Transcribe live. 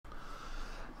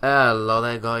Hello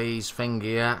there guys, Feng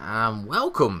here and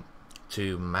welcome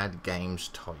to Mad Games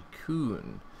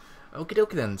Tycoon. Okie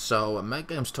dokie then, so Mad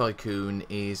Games Tycoon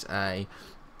is a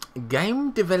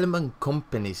game development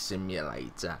company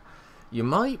simulator. You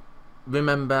might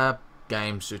remember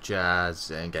games such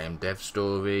as Game Dev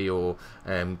Story or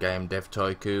Game Dev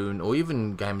Tycoon or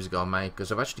even Games Go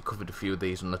Makers. I've actually covered a few of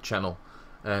these on the channel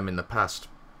in the past.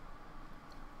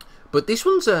 But this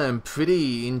one's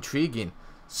pretty intriguing.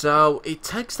 So it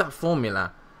takes that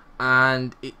formula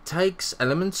and it takes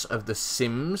elements of The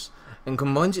Sims and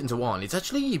combines it into one. It's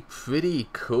actually pretty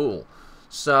cool.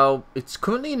 So it's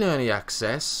currently in early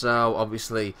access, so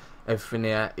obviously everything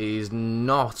here is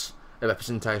not a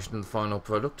representation of the final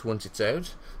product once it's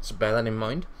out, so bear that in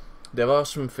mind. There are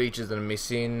some features that are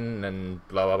missing and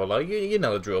blah blah blah, you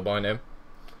know the drill by now.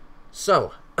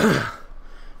 So,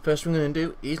 first thing we're going to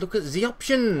do is look at the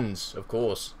options, of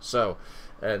course. So,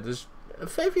 there's a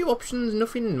fair few options,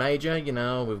 nothing major, you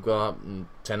know. We've got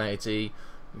 1080,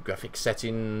 graphic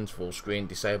settings, full screen,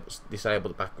 disable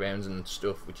the backgrounds and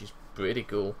stuff, which is pretty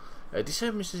cool.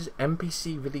 Disable Mrs.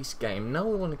 NPC release game. No,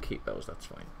 we want to keep those, that's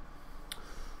fine.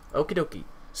 Okie dokie.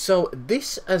 So,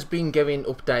 this has been getting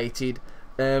updated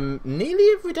nearly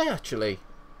every day, actually.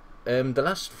 The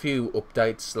last few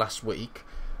updates last week,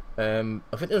 I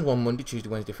think there was one Monday, Tuesday,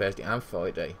 Wednesday, Thursday and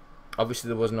Friday. Obviously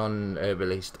there wasn't on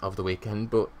released of the weekend,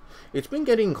 but it's been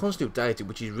getting constantly updated,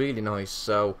 which is really nice.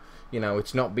 So, you know,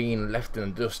 it's not being left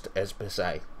in the dust as per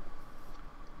se.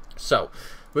 So,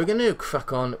 we're going to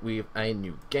crack on with a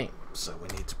new game. So we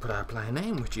need to put our player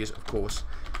name, which is, of course,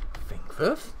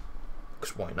 Fengferth,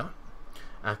 because why not?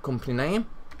 Our company name,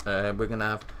 we're going to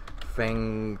have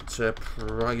Feng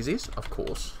Enterprises, of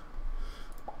course.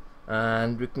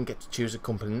 And we can get to choose a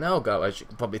company now. Go, as you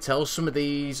can probably tell, some of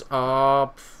these are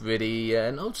pretty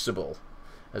noticeable.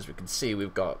 As we can see,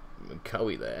 we've got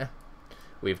Koei there,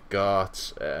 we've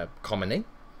got Comedy,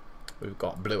 we've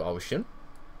got Blue Ocean,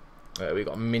 we've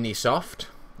got Minisoft,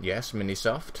 yes,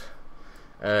 Minisoft,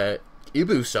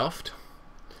 Ubisoft,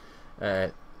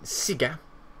 Sega.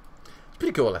 It's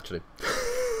pretty cool actually.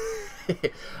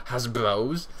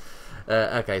 Hasbro's.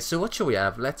 Okay, so what shall we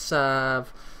have? Let's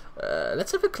have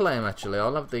a claim actually.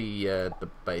 I'll have the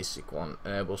basic one.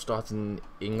 We'll start in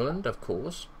England, of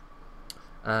course.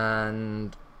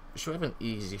 And should we have an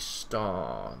easy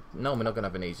start? No, we're not going to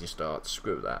have an easy start.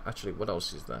 Screw that. Actually, what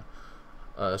else is there?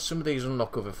 Some of these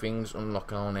unlock other things,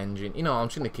 unlock our own engine. You know, I'm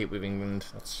just going to keep with England.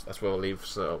 That's where I'll live,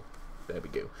 so there we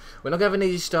go. We're not going to have an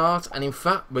easy start, and in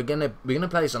fact, we're gonna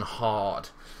play this on hard.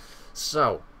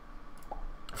 So,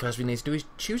 first we need to do is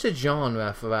choose a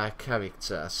genre for our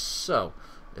character. So,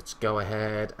 let's go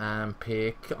ahead and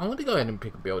pick. I'm going to go ahead and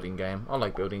pick a building game. I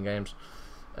like building games.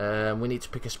 We need to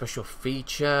pick a special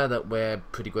feature that we're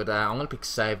pretty good at. I'm going to pick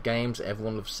save games.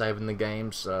 Everyone loves saving the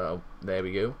games, so there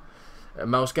we go.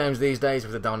 Most games these days,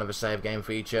 if they don't have a save game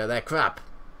feature, they're crap.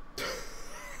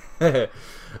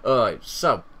 Alright,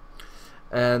 so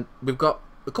we've got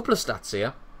a couple of stats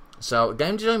here. So,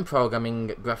 game design, programming,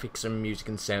 graphics and music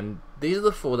and sound. These are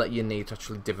the four that you need to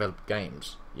actually develop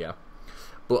games. Yeah.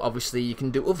 But obviously you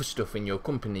can do other stuff in your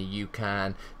company. You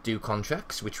can do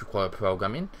contracts, which require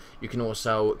programming. You can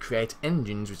also create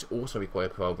engines, which also require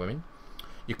programming.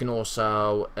 You can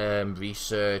also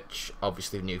research,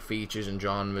 obviously, new features and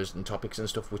genres and topics and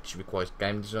stuff, which requires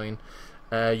game design.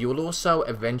 You will also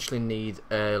eventually need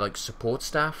like support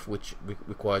staff, which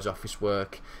requires office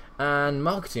work, and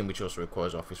marketing, which also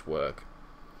requires office work.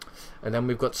 And then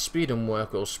we've got speed and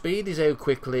work well. Speed is how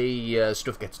quickly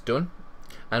stuff gets done.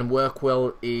 And work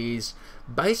well is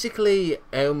basically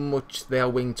how much they are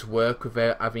willing to work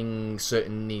without having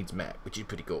certain needs met, which is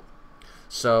pretty cool.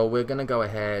 So we're going to go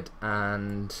ahead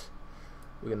and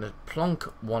we're going to plonk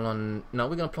one on. No,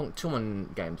 we're going to plonk two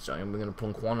on game design. We're going to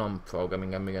plonk one on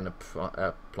programming, and we're going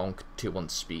to plonk two on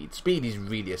speed. Speed is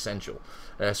really essential.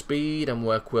 Speed and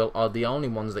work well are the only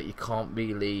ones that you can't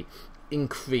really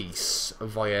increase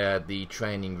via the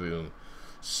training room.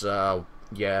 So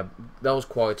yeah, those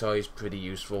qualities pretty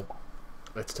useful.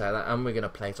 Let's take that, and we're going to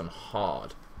play it on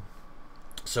hard.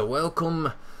 So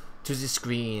welcome to the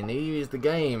screen. Here is the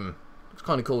game. Looks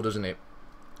kind of cool, doesn't it?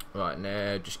 Right,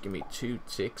 now just give me 2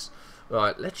 ticks.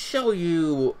 Right, let's show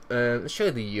you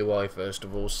the UI first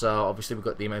of all. So obviously we've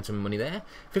got the amount of money there.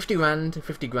 50 grand.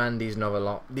 50 grand is not a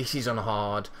lot. This is on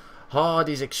hard. Hard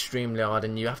is extremely hard,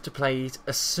 and you have to play it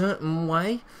a certain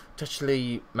way to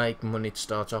actually make money to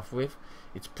start off with.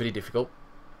 It's pretty difficult.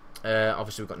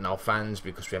 Obviously we've got no fans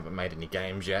because we haven't made any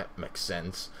games yet. Makes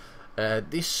sense.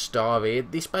 This star here,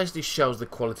 this basically shows the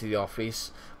quality of the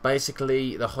office.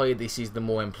 Basically, the higher this is, the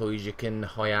more employees you can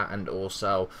hire, and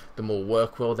also the more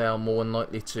work well they are more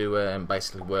likely to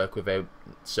basically work without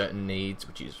certain needs,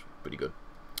 which is pretty good.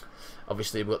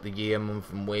 Obviously, we've got the year,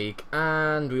 month, and week,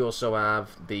 and we also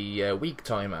have the week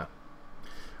timer.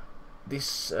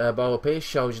 This bar up here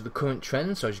shows you the current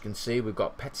trend. So as you can see, we've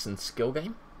got pets and skill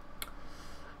game.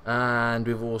 And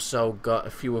we've also got a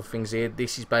few other things here.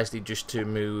 This is basically just to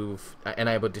move,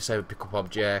 enable, disable, pick up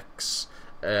objects.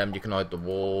 You can hide the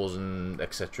walls and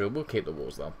etc. We'll keep the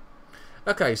walls though.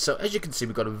 Okay, so as you can see,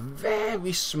 we've got a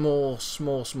very small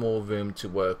room to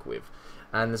work with,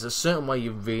 and there's a certain way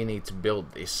you really need to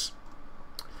build this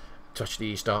to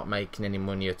actually start making any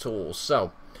money at all.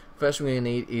 So first thing we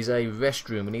need is a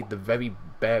restroom. We need the very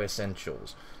bare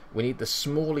essentials. We need the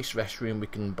smallest restroom we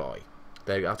can buy.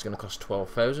 That's going to cost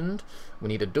 12,000. We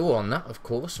need a door on that, of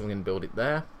course, so we're going to build it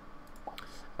there.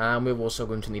 And we're also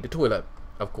going to need a toilet,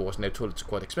 of course. Now, toilets are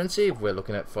quite expensive. We're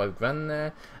looking at 5 grand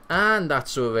there. And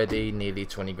that's already nearly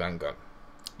 20 grand gone.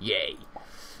 Yay!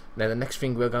 Now, the next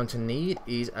thing we're going to need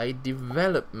is a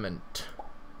development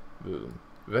room.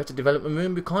 Without a development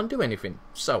room, we can't do anything.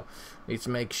 So, we need to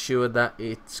make sure that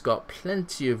it's got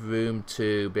plenty of room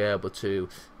to be able to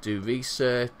do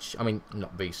research. I mean,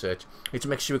 not research. We need to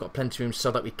make sure we've got plenty of room so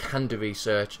that we can do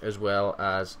research as well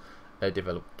as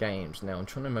develop games. Now, I'm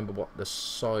trying to remember what the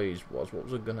size was. What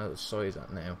was I going to have the size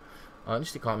at now? I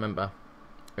honestly can't remember.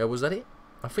 Was that it?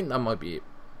 I think that might be it.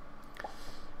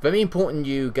 Very important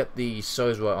you get the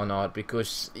size right on art,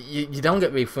 because you don't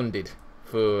get refunded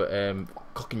for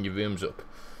cocking your rooms up.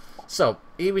 So,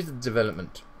 here is the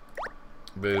development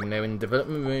room. Now, in the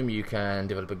development room, you can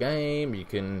develop a game, you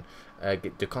can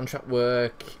do contract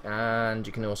work, and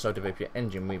you can also develop your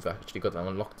engine. We've actually got that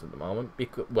unlocked at the moment.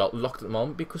 Locked at the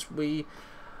moment because we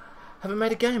haven't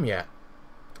made a game yet.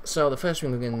 So, the first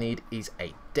thing we're going to need is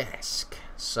a desk.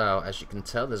 So, as you can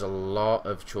tell, there's a lot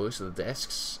of choice of the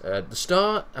desks. The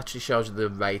star actually shows you the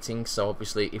rating. So,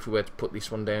 obviously, if we were to put this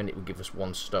one down, it would give us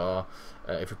 1 star.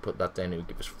 If we put that down, it would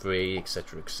give us 3,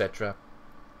 etc, etc.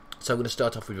 So, I'm going to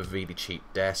start off with a really cheap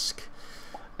desk.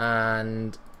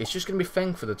 And it's just going to be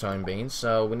Feng for the time being.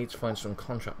 So, we need to find some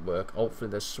contract work.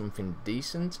 Hopefully, there's something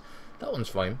decent. That one's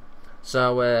fine.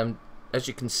 So, as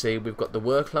you can see, we've got the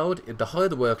workload. The higher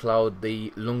the workload,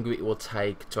 the longer it will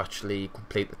take to actually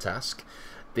complete the task.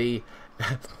 The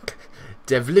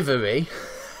delivery.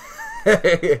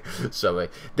 Sorry,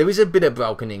 there is a bit of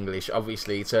broken English.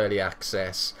 Obviously, it's early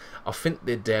access. I think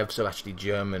the devs are actually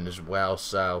German as well,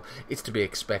 so it's to be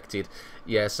expected.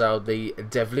 Yeah, so the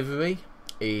delivery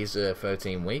is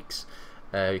 13 weeks.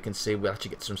 You can see we'll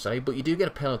actually get some say, but you do get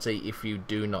a penalty if you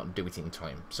do not do it in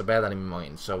time. So bear that in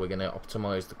mind. So we're going to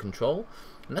optimize the control,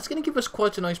 and that's going to give us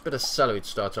quite a nice bit of salary to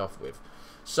start off with.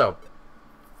 So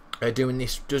doing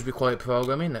this does require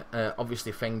programming.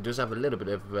 Obviously, Feng does have a little bit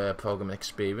of programming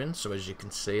experience, so as you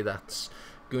can see, that's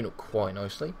going up quite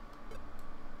nicely.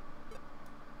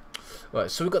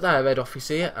 Right, so we've got that head office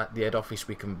here. At the head office,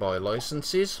 we can buy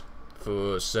licenses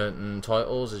for certain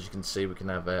titles. As you can see, we can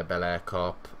have Bel Air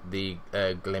Cop, the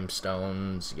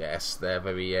Glimstones. Yes, they're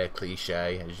very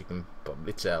cliche, as you can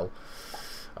probably tell.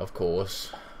 Of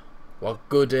course, what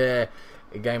good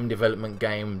game development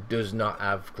game does not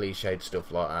have cliched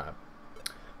stuff like that?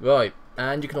 Right,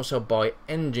 and you can also buy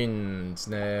engines.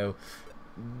 Now,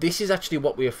 this is actually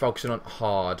what we are focusing on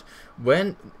hard.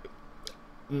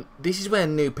 This is where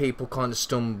new people kind of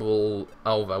stumble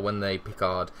over when they pick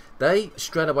hard. They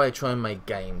straight away try and make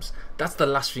games. That's the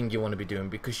last thing you want to be doing,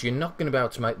 because you're not going to be able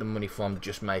to make the money from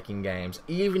just making games.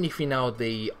 Even if you know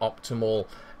the optimal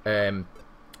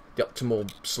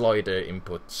slider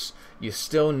inputs, you're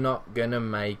still not going to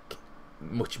make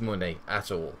much money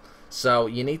at all. So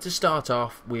you need to start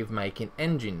off with making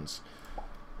engines.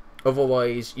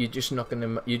 Otherwise, you're just not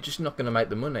going to make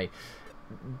the money.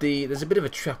 There's a bit of a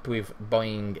trap with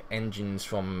buying engines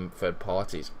from third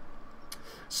parties.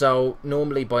 So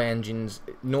normally buy engines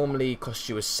normally costs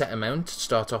you a set amount to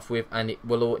start off with, and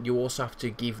you also have to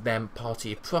give them part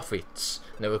of your profits.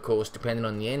 Now, of course, depending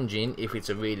on the engine, if it's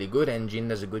a really good engine,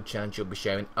 there's a good chance you'll be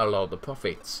sharing a lot of the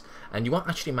profits, and you won't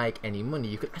actually make any money.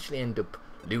 You could actually end up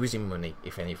losing money,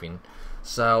 if anything.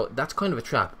 So that's kind of a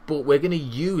trap, but we're going to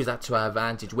use that to our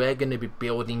advantage. We're going to be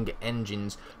building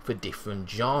engines for different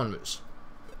genres,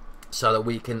 so that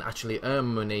we can actually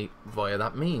earn money via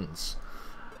that means.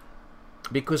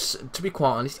 Because, to be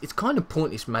quite honest, it's kind of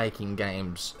pointless making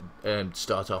games to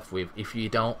start off with if you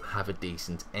don't have a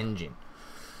decent engine.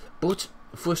 But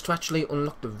for us to actually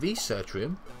unlock the research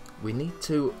room, we need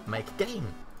to make a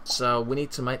game. So we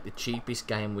need to make the cheapest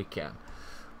game we can.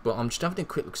 But I'm just having a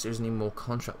quick look if there's any more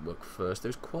contract work first.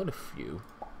 There's quite a few.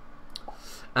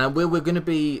 And where we're going to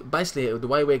be, basically, the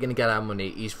way we're going to get our money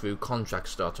is through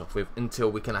contracts to start off with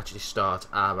until we can actually start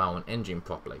our own engine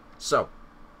properly. So,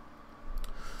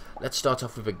 let's start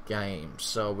off with a game.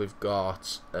 So, we've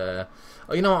got, oh,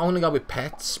 you know what, I'm going to go with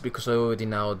pets because I already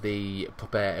know the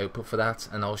proper output for that.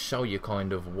 And I'll show you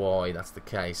kind of why that's the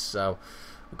case. So,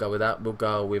 we'll go with that. We'll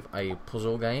go with a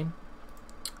puzzle game.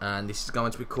 And this is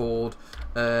going to be called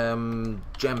Gem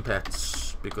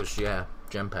Pets because, yeah,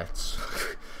 Gem Pets.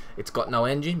 It's got no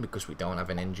engine because we don't have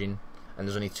an engine, and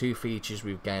there's only 2 features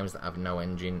with games that have no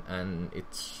engine, and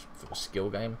it's for a skill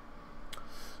game,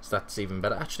 so that's even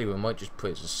better. Actually, we might just put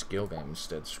it as a skill game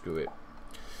instead. Screw it.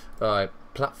 Alright,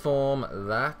 platform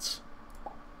that.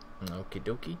 Okie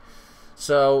dokie.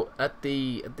 So at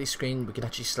this screen, we can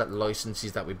actually select the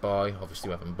licenses that we buy. Obviously,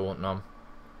 we haven't bought none,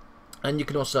 and you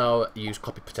can also use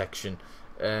copy protection.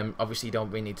 Obviously you don't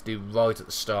really need to do right at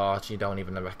the start, you don't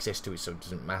even have access to it, so it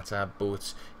doesn't matter,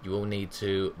 but you will need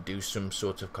to do some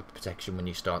sort of copy protection when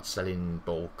you start selling in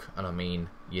bulk, and I mean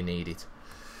you need it.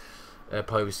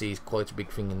 Piracy is quite a big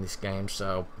thing in this game,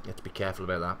 so you have to be careful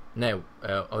about that. Now,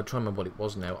 I'll try and remember what it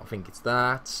was now. I think it's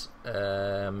that.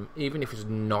 Even if it's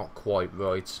not quite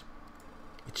right,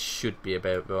 it should be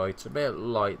about right, about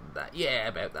like that. Yeah,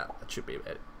 about that, that should be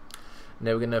about it.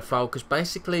 Now we're going to focus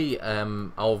basically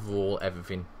overall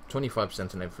everything,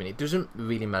 25% on everything. It doesn't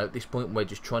really matter at this point, we're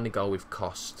just trying to go with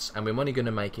costs, and we're only going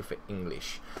to make it for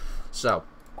English. So,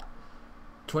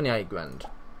 28 grand.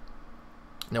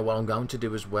 Now what I'm going to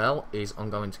do as well is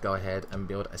I'm going to go ahead and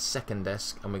build a second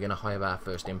desk, and we're going to hire our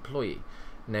first employee.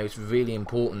 Now it's really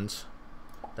important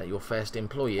that your first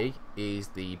employee is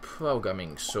the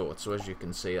programming sort, so as you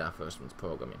can see our first one's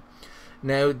programming.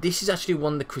 Now, this is actually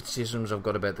one of the criticisms I've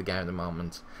got about the game at the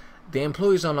moment. The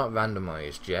employees are not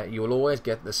randomised yet. You will always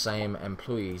get the same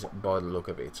employees by the look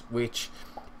of it, which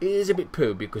is a bit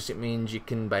poo because it means you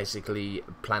can basically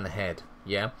plan ahead,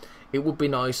 yeah? It would be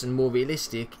nice and more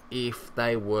realistic if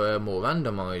they were more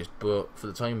randomised, but for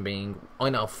the time being,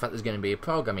 I know for a fact there's going to be a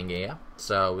programming here,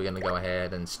 so we're going to go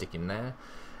ahead and stick him there,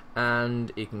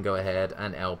 and he can go ahead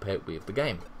and help out with the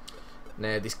game.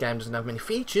 Now this game doesn't have many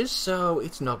features, so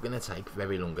it's not going to take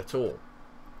very long at all.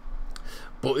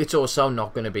 But it's also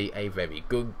not going to be a very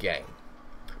good game.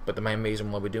 But the main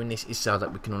reason why we're doing this is so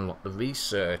that we can unlock the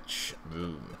research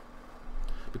room.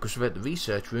 Because without the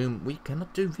research room, we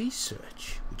cannot do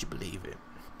research. Would you believe it?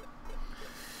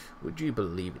 Would you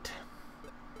believe it?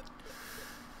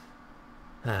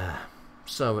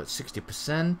 So at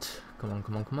 60%. Come on,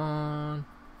 come on, come on.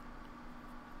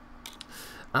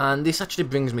 And this actually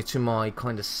brings me to my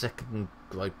kind of second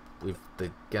gripe with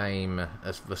the game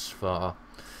as thus far.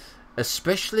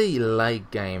 Especially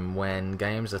late game when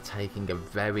games are taking a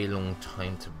very long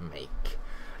time to make.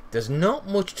 There's not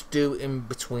much to do in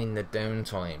between the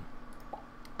downtime.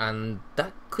 And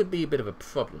that could be a bit of a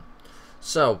problem.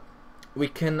 So, we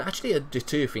can actually do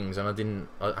 2 things, and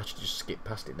I actually just skipped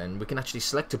past it then. We can actually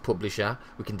select a publisher,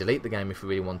 we can delete the game if we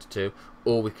really wanted to,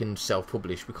 or we can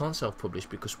self-publish. We can't self-publish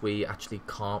because we actually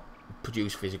can't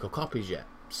produce physical copies yet.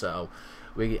 So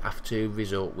we have to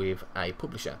resort with a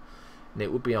publisher. And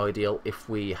it would be ideal if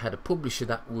we had a publisher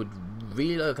that would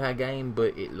really like our game,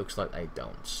 but it looks like they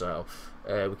don't. So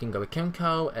we can go with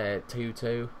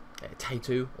Eggcode,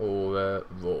 Tattoo, or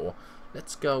Raw.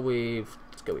 Let's go with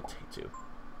Tattoo.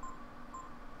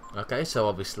 Okay, so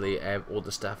obviously all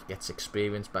the staff gets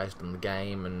experience based on the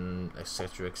game and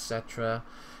etc, etc.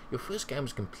 Your first game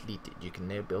is completed. You can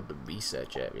now build the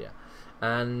research area,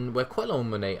 and we're quite low on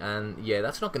money. And yeah,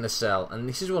 that's not going to sell. And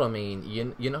this is what I mean.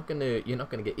 You're not gonna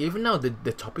get, even though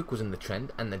the topic was in the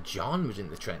trend and the genre was in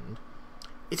the trend.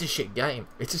 It's a shit game.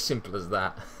 It's as simple as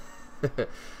that.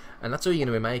 And that's all you're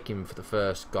going to be making for the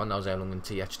first God knows how long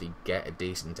until you actually get a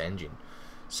decent engine.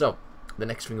 So the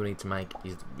next thing we need to make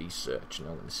is the research, and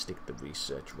I'm going to stick the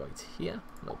research right here,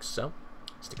 like so.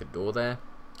 Stick a door there.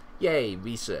 Yay,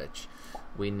 research.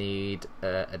 We need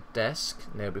a desk.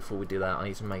 Now before we do that, I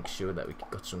need to make sure that we've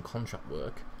got some contract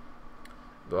work.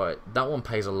 Right, that one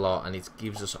pays a lot, and it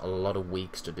gives us a lot of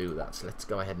weeks to do that, so let's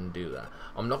go ahead and do that.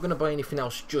 I'm not going to buy anything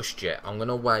else just yet. I'm going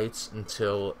to wait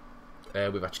until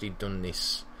we've actually done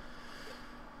this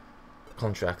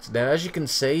contract. Now, as you can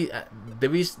see,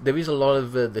 there is a lot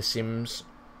of the Sims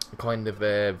kind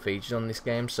of features on this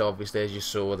game. So obviously, as you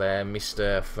saw there,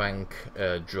 Mr. Frank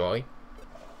Dry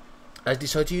has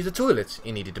decided to use the toilet.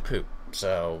 He needed a poo,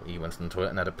 so he went to the toilet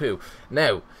and had a poo.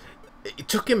 Now, it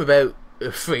took him about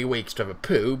 3 weeks to have a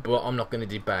poo, but I'm not going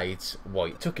to debate why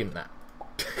it took him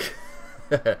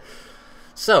that.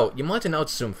 So, you might have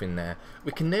noticed something there.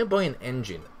 We can now buy an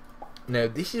engine. Now,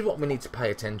 this is what we need to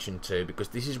pay attention to, because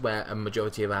this is where a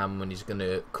majority of our money is going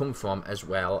to come from, as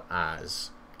well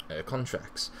as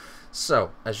contracts.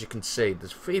 So, as you can see,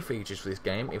 there's 3 features for this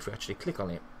game. If we actually click on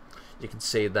it, you can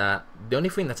see that the only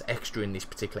thing that's extra in this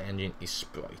particular engine is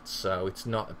sprites. So, it's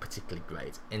not a particularly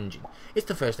great engine. It's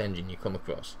the first engine you come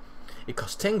across. It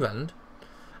costs 10 grand,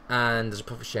 and there's a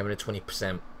profit sharing of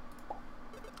 20%.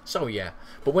 So yeah,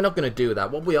 but we're not going to do that.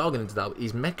 What we are going to do though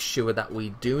is make sure that we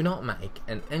do not make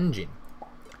an engine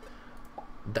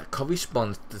that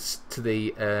corresponds to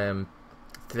the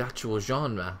actual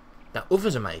genre that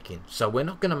others are making. So we're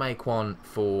not going to make one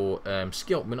for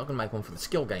skill. We're not going to make one for the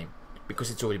skill game,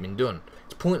 because it's already been done.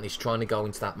 It's pointless trying to go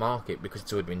into that market because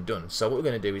it's already been done. So what we're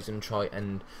going to do is try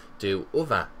and do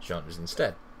other genres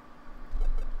instead.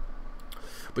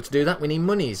 But to do that, we need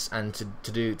monies, and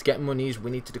to get monies,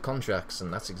 we need to do contracts,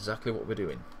 and that's exactly what we're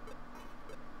doing.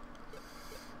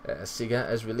 Sega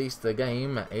has released the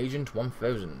game Agent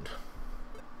 1000.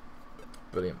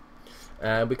 Brilliant.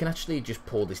 We can actually just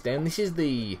pull this down. This is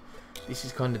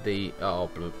kind of the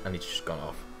and it's just gone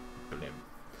off. Brilliant.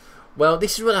 Well,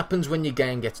 this is what happens when your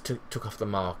game gets took off the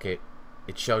market.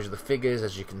 It shows you the figures,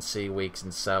 as you can see. Weeks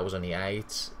in sales only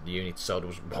 8. The units sold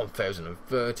was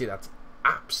 1,030. That's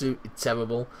absolutely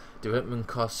terrible. Development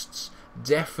costs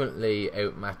definitely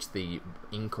outmatch the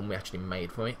income we actually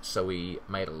made from it, so we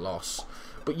made a loss.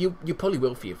 But you probably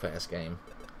will for your first game.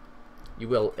 You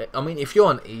will. I mean, if you're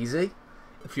on easy,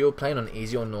 if you're playing on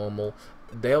easy or normal,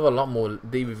 they are a lot more.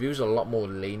 The reviews are a lot more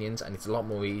lenient, and it's a lot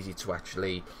more easy to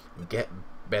actually get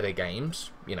better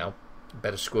games. You know,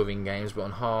 better scoring games. But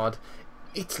on hard,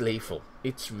 it's lethal.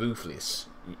 It's ruthless.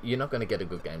 You're not going to get a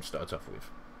good game to start off with.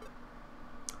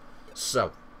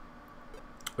 So,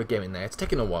 we're getting there. It's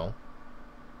taking a while,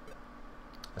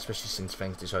 especially since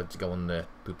Feng's decided to go on the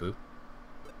poo-poo.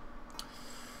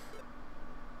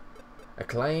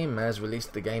 Acclaim has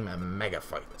released the game Mega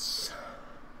Fights.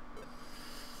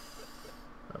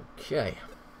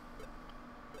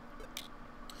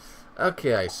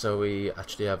 Okay, so we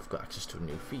actually have got access to a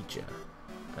new feature.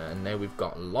 And now we've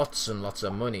got lots and lots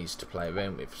of monies to play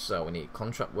around with. So we need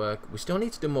contract work. We still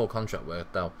need to do more contract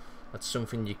work though. That's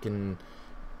something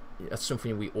that's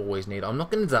something we always need. I'm not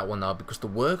going to do that one now because the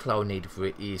workload needed for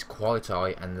it is quite high,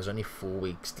 and there's only 4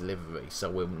 weeks delivery, so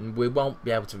we won't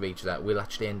be able to reach that. We'll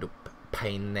actually end up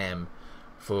paying them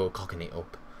for cocking it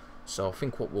up. So I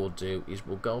think what we'll do is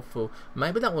we'll go for,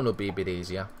 maybe that one will be a bit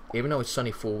easier. Even though it's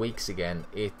only 4 weeks again,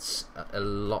 it's a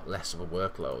lot less of a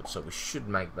workload, so we should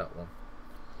make that one.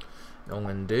 And all I'm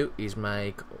going to do is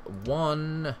make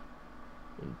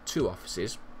 2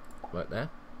 offices right there,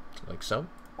 like so.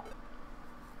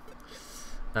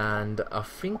 And I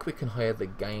think we can hire the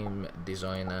game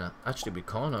designer. Actually, we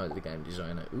can't hire the game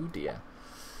designer. Ooh dear.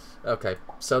 Okay,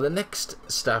 so the next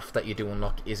staff that you do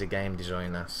unlock is a game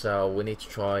designer. So we need to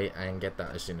try and get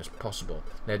that as soon as possible.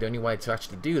 Now, the only way to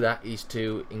actually do that is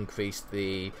to increase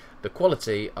the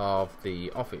quality of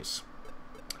the office.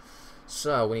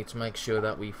 So we need to make sure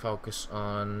that we focus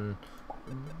on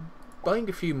buying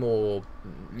a few more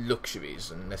luxuries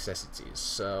and necessities.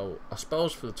 So I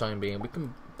suppose for the time being we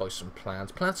can buy some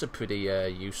plants. Plants are pretty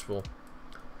useful.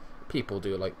 People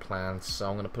do like plants, so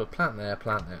I'm going to put a plant there, and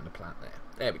a plant there.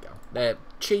 There we go. They're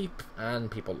cheap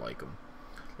and people like them.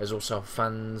 There's also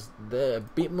fans. They're a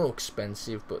bit more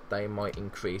expensive, but they might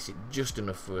increase it just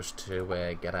enough for us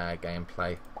to get our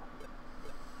gameplay.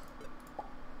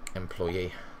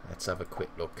 Employee. Let's have a quick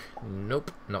look.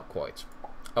 Nope, not quite.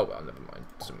 Oh well, never mind.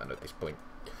 Doesn't matter at this point.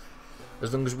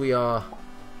 As long as we are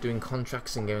doing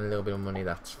contracts and getting a little bit of money,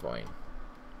 that's fine.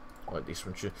 Right, this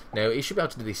one should. Now he should be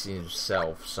able to do this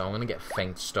himself, so I'm going to get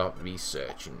Feng to start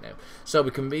researching now. So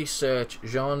we can research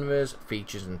genres,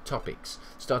 features, and topics.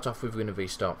 Start off with we're going to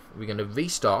restart. We're going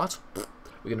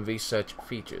to research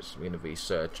features. We're going to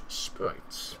research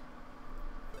sprites.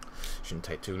 Shouldn't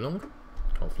take too long,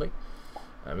 hopefully.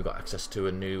 And we've got access to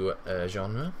a new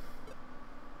genre,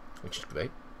 which is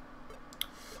great.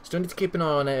 Still need to keep an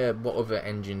eye on what other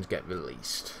engines get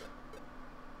released.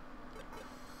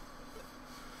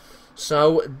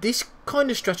 So this kind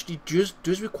of strategy just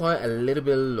does require a little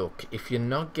bit of luck. If you're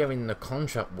not getting the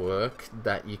contract work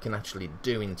that you can actually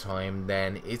do in time,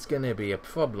 then it's going to be a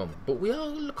problem. But we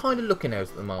are kind of looking out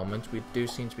at the moment. We do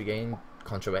seem to be getting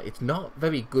contract work. It's not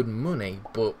very good money,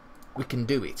 but we can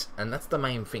do it. And that's the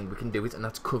main thing. We can do it, and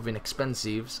that's covering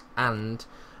expenses and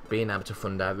being able to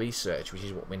fund our research, which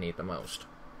is what we need the most.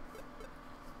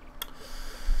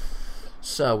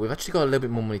 So we've actually got a little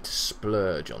bit more money to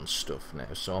splurge on stuff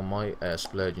now. So I might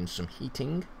splurge in some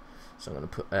heating. So I'm going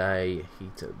to put a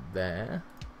heater there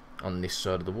on this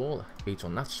side of the wall, heater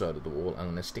on that side of the wall. I'm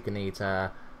going to stick an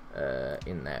heater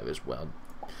in there as well.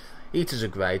 Heaters are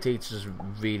great. Heaters are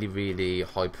really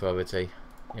high priority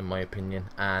in my opinion,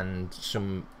 and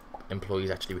some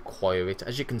employees actually require it.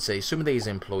 As you can see, some of these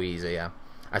employees here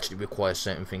actually require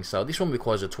certain things. So this one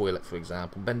requires a toilet, for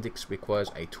example. Bendix requires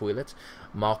a toilet.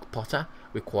 Mark Potter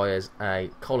requires a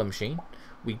cola machine.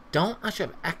 We don't actually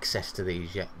have access to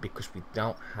these yet because we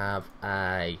don't have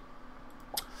a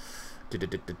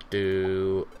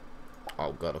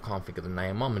oh god, I can't think of the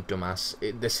name. I'm a dumbass.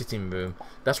 The sitting room.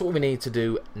 That's what we need to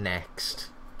do next.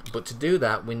 But to do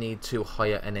that, we need to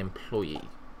hire an employee,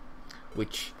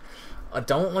 which I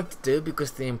don't like to do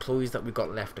because the employees that we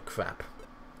got left are crap.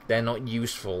 They're not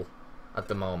useful at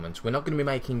the moment. We're not going to be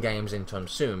making games anytime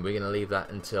soon. We're going to leave that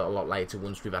until a lot later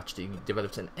once we've actually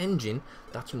developed an engine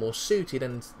that's more suited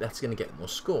and that's going to get more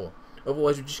score.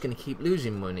 Otherwise, we're just going to keep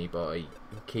losing money by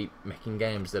keep making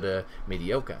games that are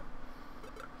mediocre.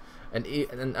 And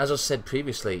as I said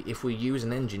previously, if we use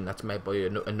an engine that's made by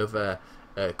another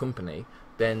company,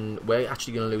 then we're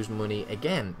actually going to lose money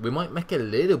again. We might make a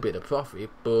little bit of profit,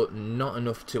 but not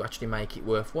enough to actually make it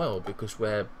worthwhile because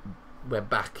we're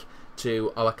back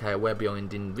to, oh, okay, we're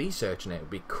behind in research now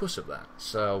because of that.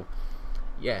 So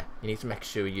yeah, you need to make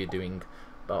sure you're doing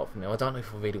both. Now I don't know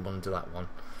if I really want to do that one.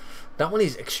 That one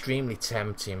is extremely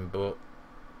tempting, but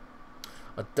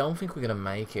I don't think we're going to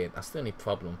make it. That's the only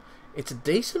problem. It's a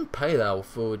decent pay though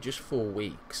for just 4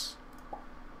 weeks.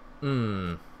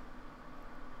 Well,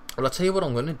 I'll tell you what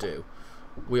I'm going to do.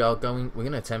 We're going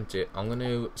to attempt it. I'm going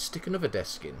to stick another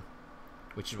desk in,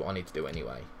 which is what I need to do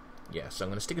anyway. Yeah, so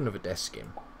I'm going to stick another desk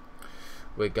in.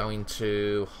 We're going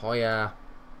to hire...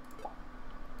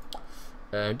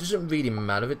 it doesn't really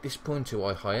matter at this point who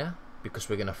I hire, because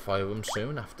we're going to fire them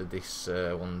soon after this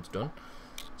one's done.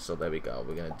 So there we go,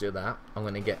 we're going to do that. I'm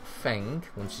going to get Feng,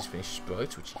 once he's finished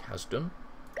Sprite, which he has done,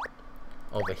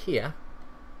 over here.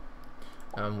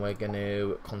 And we're going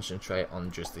to concentrate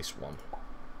on just this one.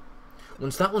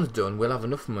 Once that one's done, we'll have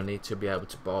enough money to be able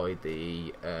to buy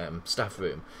the staff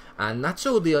room, and that's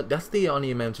the only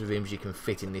amount of rooms you can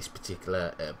fit in this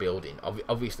particular building.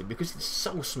 Obviously, because it's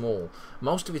so small,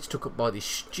 most of it's took up by this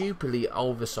stupidly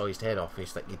oversized head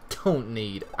office that you don't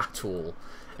need at all,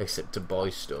 except to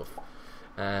buy stuff.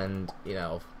 And you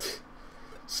know,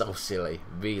 so silly,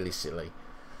 really silly.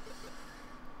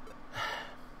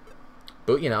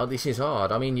 But you know, this is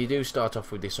hard. I mean, you do start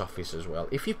off with this office as well.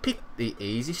 If you pick the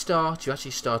easy start, you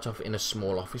actually start off in a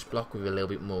small office block with a little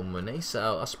bit more money.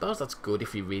 So I suppose that's good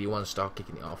if you really want to start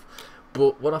kicking it off.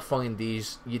 But what I find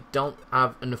is you don't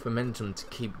have enough momentum to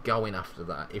keep going after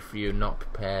that if you're not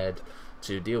prepared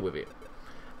to deal with it.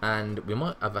 And we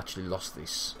might have actually lost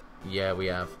this. Yeah, we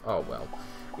have. Oh well.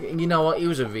 You know what? It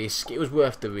was a risk. It was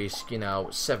worth the risk. You know,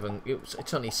 it's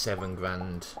only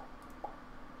 £7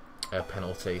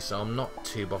 penalty, so I'm not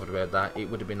too bothered about that. It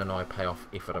would have been a nice payoff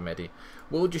if I'd have made it.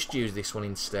 We'll just use this one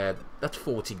instead. That's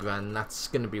 40 grand. That's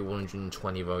going to be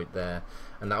 120 right there,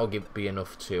 and that'll be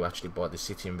enough to actually buy the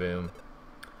sitting room,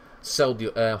 sell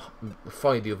the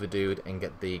fire the other dude, and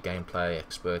get the gameplay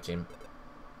expert in.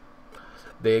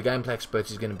 The gameplay expert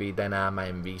is going to be then our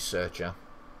main researcher,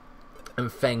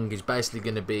 and Feng is basically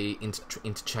going to be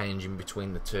interchanging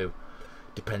between the two,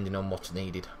 depending on what's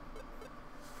needed.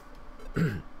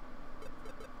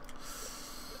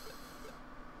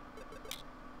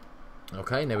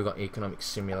 Okay, now we've got economic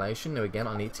simulation. Now again,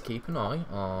 I need to keep an eye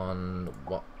on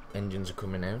what engines are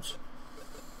coming out.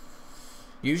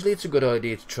 Usually it's a good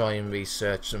idea to try and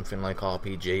research something like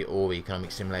RPG or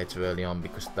economic simulator early on,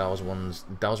 because those ones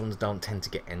don't tend to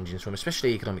get engines from,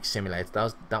 especially economic simulator.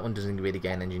 That one doesn't really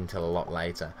get an engine until a lot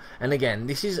later. And again,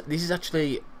 this is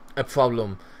actually a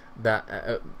problem that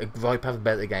a gripe I have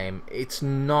about the game. It's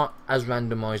not as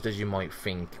randomized as you might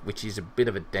think, which is a bit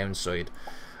of a downside.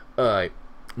 Alright.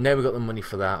 Now we've got the money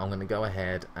for that, I'm going to go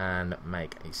ahead and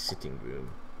make a sitting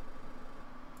room.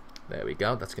 There we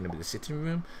go, that's going to be the sitting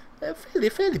room.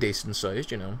 Fairly decent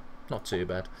sized, you know, not too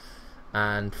bad.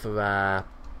 And for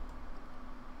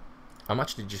I'm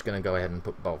actually just going to go ahead and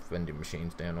put both vending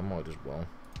machines down. I might as well.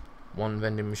 One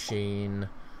vending machine,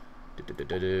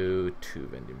 two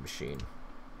vending machine.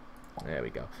 There we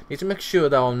go. Need to make sure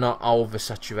that I'm not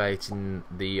oversaturating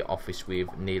the office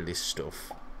with needless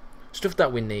stuff. Stuff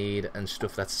that we need and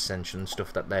stuff that's essential and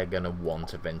stuff that they're going to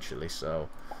want eventually. So,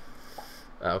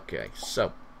 okay,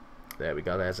 so there we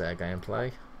go, there's our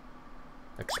gameplay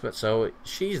expert. So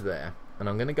she's there, and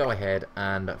I'm going to go ahead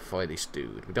and fire this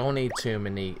dude. We don't need too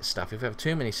many staff. If we have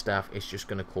too many staff, it's just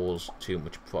going to cause too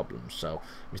much problems. So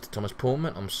Mr. Thomas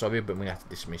Pullman, I'm sorry, but we have to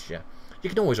dismiss you. You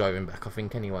can always hire him back, I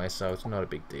think, anyway, so it's not a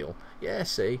big deal. Yeah,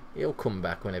 see, he'll come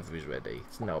back whenever he's ready.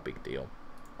 It's no big deal.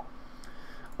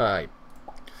 Alright.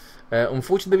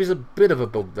 Unfortunately, there is a bit of a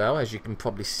bug though, as you can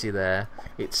probably see there.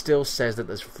 It still says that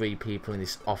there's 3 people in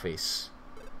this office,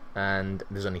 and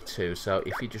there's only 2. So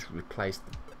if you just replace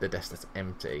the desk that's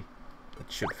empty, it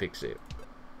should fix it.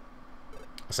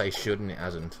 I say should, and it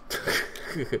hasn't.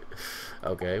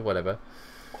 Okay, whatever.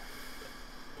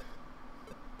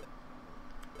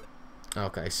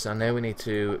 Okay, so now we need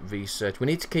to research. We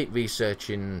need to keep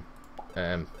researching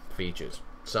features.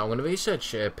 So I'm going to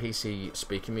research PC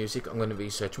speaker music. I'm going to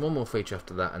research one more feature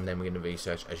after that, and then we're going to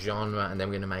research a genre, and then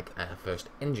we're going to make our first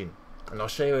engine. And I'll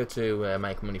show you how to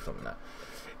make money from that.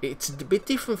 It's a bit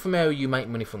different from how you make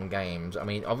money from games. I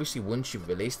mean, obviously, once you've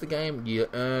released the game, you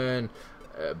earn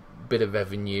a bit of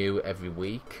revenue every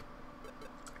week.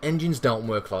 Engines don't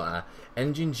work like that.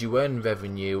 Engines, you earn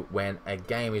revenue when a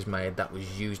game is made that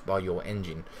was used by your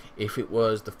engine. If it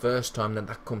was the first time that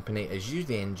that company has used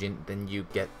the engine, then you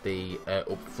get the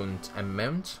upfront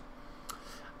amount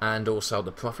and also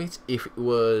the profit. If it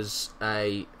was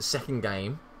a second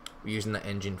game using that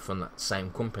engine from that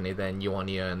same company, then you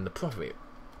only earn the profit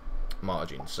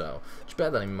margin. So just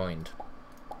bear that in mind.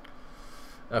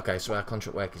 Okay, so our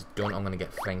contract work is done. I'm going to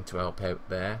get Feng to help out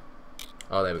there.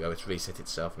 Oh, there we go. It's reset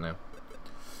itself now.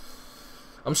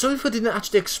 I'm sorry if I didn't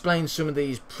actually explain some of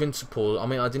these principles. I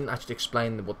mean, I didn't actually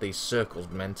explain what these circles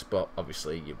meant, but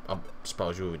obviously, I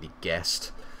suppose you already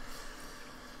guessed.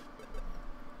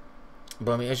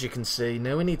 But I mean, as you can see,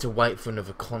 now we need to wait for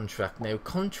another contract. Now,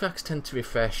 contracts tend to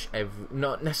refresh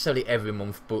not necessarily every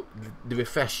month, but the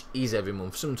refresh is every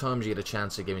month. Sometimes you get a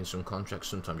chance of getting some contracts,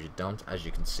 sometimes you don't. As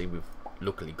you can see, we've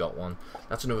luckily got one.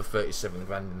 That's another 37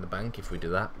 grand in the bank if we do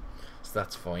that. So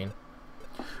that's fine.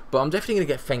 But I'm definitely going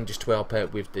to get Feng just to help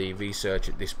out with the research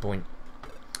at this point,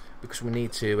 because we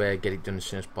need to get it done as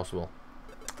soon as possible.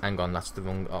 Hang on, that's the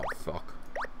wrong... Oh, fuck.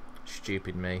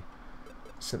 Stupid me.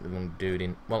 Sent the wrong dude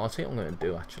in. Well, I'll tell you what I'm going to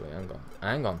do, actually.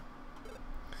 Hang on.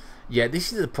 Yeah,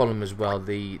 this is the problem as well.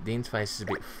 The interface is a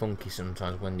bit funky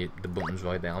sometimes when the button's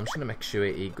right there. I'm just going to make sure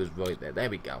he goes right there. There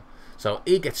we go. So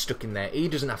he gets stuck in there. He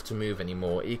doesn't have to move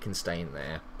anymore. He can stay in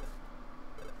there.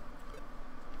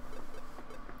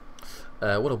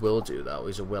 What I will do though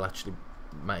is I will actually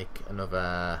make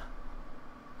another...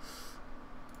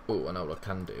 Oh, I know what I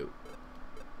can do.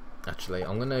 Actually,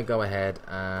 I'm going to go ahead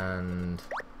and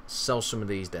sell some of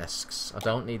these desks. I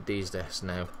don't need these desks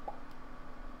now.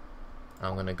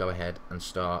 I'm going to go ahead and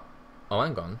start... Oh,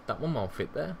 hang on. That one won't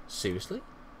fit there. Seriously?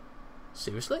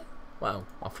 Seriously? Wow.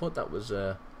 I thought that was...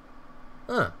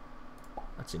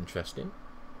 That's interesting.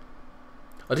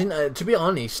 I didn't, to be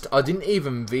honest, I didn't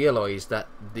even realise that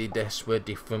the desks were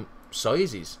different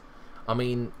sizes. I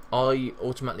mean, I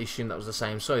automatically assumed that was the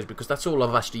same size, because that's all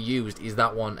I've actually used is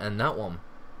that one and that one.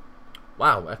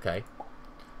 Wow, okay.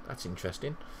 That's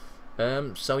interesting.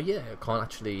 So yeah, I can't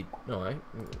actually... Alright,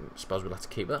 suppose we'll have to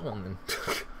keep that one then.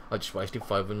 I just wasted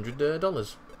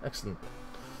 $500. Excellent.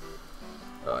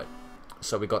 Alright,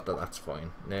 so we got that, that's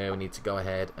fine. Now we need to go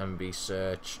ahead and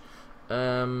research...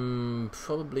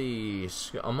 probably...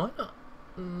 I might not...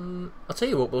 I'll tell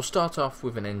you what, we'll start off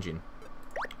with an engine.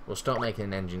 We'll start making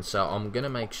an engine, so I'm going to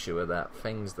make sure that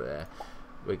Feng's there.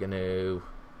 We're going to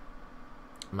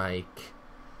make...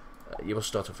 you will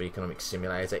start off with Economic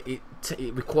Simulator. It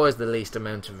requires the least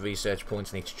amount of research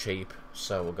points and it's cheap,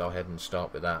 so we'll go ahead and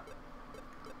start with that.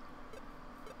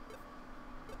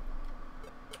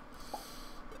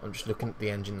 I'm just looking at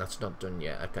the engine, that's not done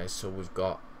yet. Okay, so we've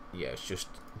got... Yeah, it's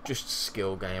just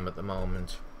skill game at the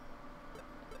moment.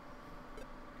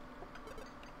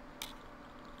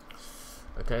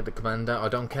 Okay, the commander. I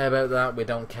don't care about that. We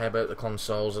don't care about the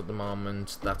consoles at the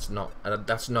moment. That's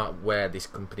not where this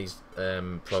company's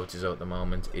priorities are at the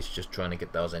moment. It's just trying to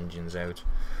get those engines out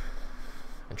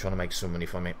and trying to make some money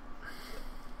from it.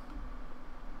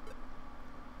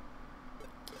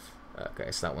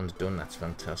 Okay, so that one's done. That's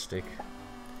fantastic.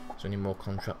 Is there any more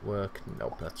contract work?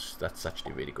 Nope, that's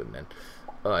actually really good then.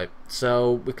 Alright,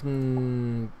 so we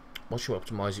can... What should we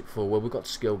optimise it for? Well, we've got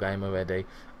skill game already.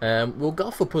 We'll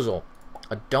go for puzzle.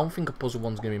 I don't think a puzzle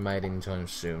one's going to be made anytime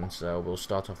soon, so we'll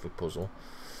start off with puzzle.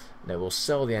 Now we'll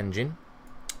sell the engine.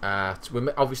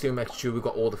 Obviously we're making sure we've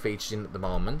got all the features in at the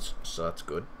moment, so that's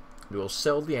good. We will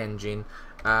sell the engine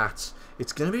at...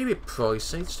 It's going to be a bit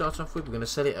pricey to start off with. We're going to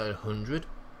sell it at 100,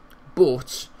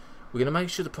 but... We're going to make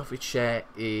sure the profit share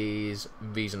is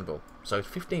reasonable. So it's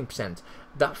 15%.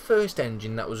 That first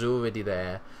engine that was already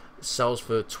there sells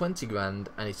for 20 grand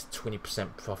and it's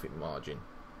 20% profit margin.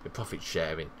 The profit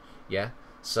sharing. Yeah?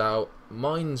 So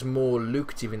mine's more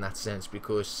lucrative in that sense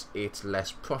because it's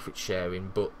less profit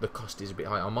sharing, but the cost is a bit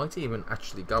high. I might even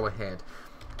actually go ahead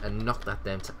and knock that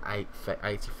down to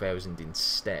 80,000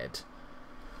 instead.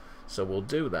 So we'll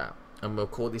do that. and we'll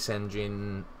call this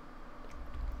engine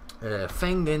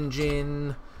Feng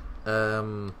engine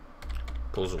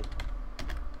puzzle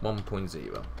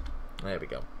 1.0. There we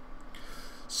go.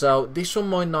 So this one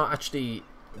might not actually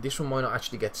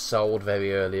get sold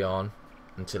very early on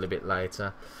until a bit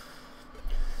later.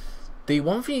 The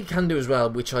one thing you can do as well,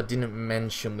 which I didn't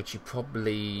mention, which would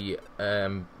probably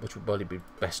be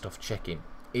best off checking,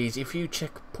 is if you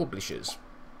check publishers,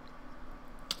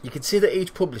 you can see that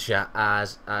each publisher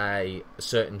has a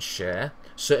certain share,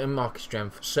 certain market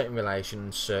strength, certain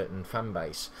relation, certain fan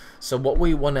base. So what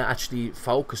we want to actually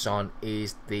focus on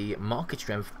is the market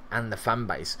strength and the fan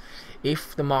base.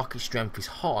 If the market strength is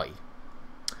high,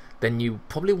 then you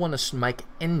probably want to make an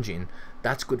engine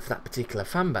that's good for that particular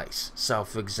fan base. So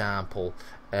for example,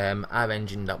 our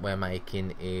engine that we're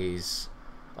making is,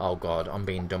 oh god, I'm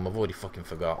being dumb, I've already fucking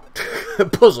forgot.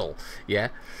 Puzzle, yeah.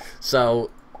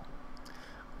 So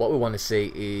what we want to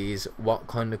see is what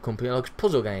kind of company likes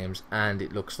puzzle games, and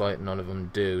it looks like none of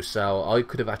them do. So I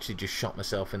could have actually just shot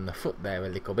myself in the foot there a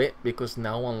little bit, because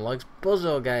no one likes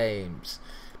puzzle games.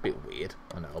 Bit weird,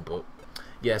 I know, but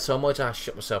yeah, so I might have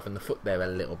shot myself in the foot there a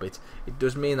little bit. It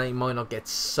does mean that it might not get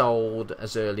sold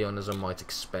as early on as I might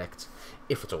expect,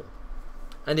 if at all.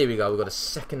 And here we go, we've got a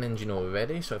second engine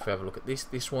already. So if we have a look at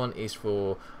this one is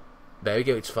for, there we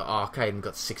go, it's for arcade and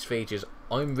got 6 features.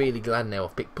 I'm really glad now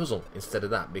I've picked puzzle instead of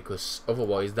that, because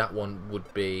otherwise that one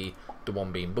would be the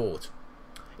one being bought.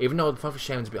 Even though the profit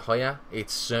sharing is a bit higher,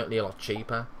 it's certainly a lot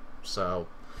cheaper. So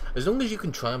as long as you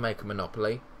can try and make a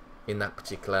monopoly in that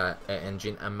particular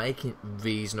engine and make it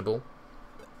reasonable,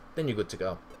 then you're good to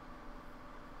go.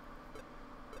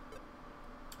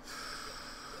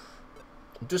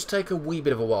 Just take a wee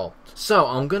bit of a while. So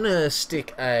I'm gonna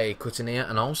stick a cut in here,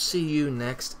 and I'll see you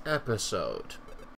next episode.